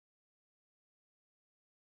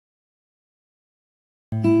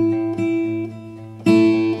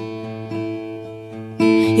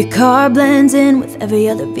Your car blends in with every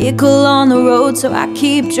other vehicle on the road, so I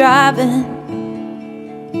keep driving.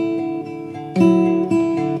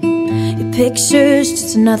 Your picture's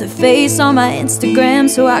just another face on my Instagram,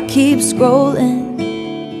 so I keep scrolling.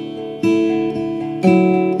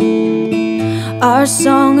 Our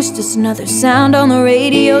song is just another sound on the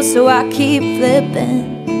radio, so I keep flipping.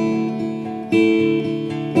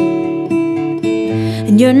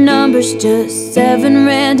 And your number's just 7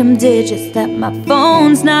 random digits that my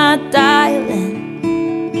phone's not dialing.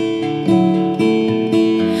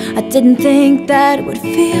 I didn't think that it would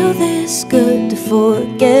feel this good to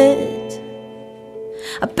forget.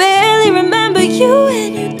 I barely remember you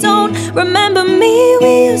and you don't remember me.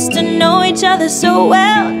 We used to know each other so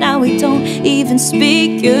well, now we don't even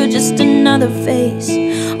speak. You're just another face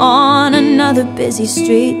on another busy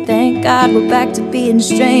street. Thank God we're back to being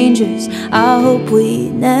strangers. I hope we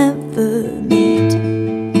never meet.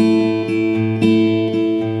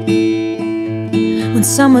 When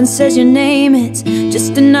someone says your name, it's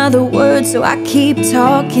just another word, so I keep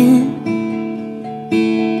talking.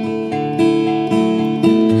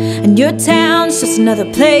 And your town's just another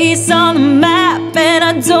place on the map, and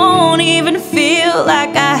I don't even feel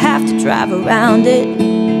like I have to drive around it.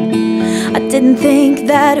 I didn't think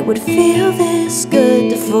that it would feel this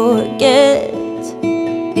good to forget.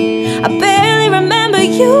 I barely remember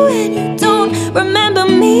you and you don't remember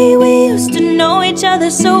me. We used to know each other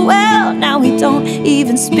so well, now we don't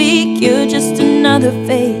even speak. You're just another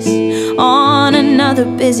face on another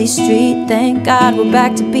busy street. Thank God we're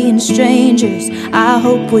back to being strangers. I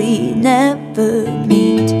hope we never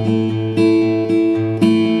meet.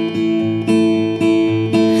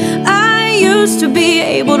 I used to be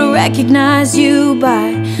able to recognize you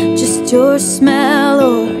by just your smell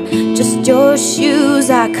or just your shoes.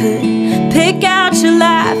 I could pick out your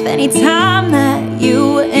laugh anytime that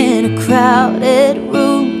you were in a crowded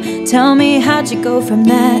room. Tell me, how'd you go from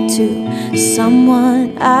that to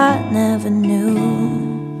someone I never knew?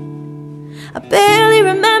 I barely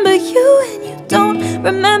remember you and you don't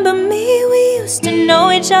remember me. We used to know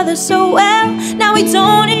each other so well, now we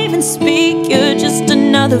don't even speak. You're just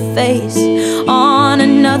another face on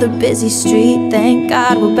another busy street. Thank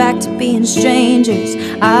God we're back to being strangers.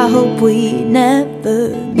 I hope we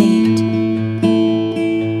never meet.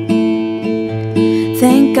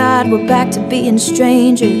 Thank God we're back to being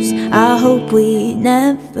strangers. I hope we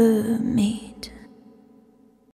never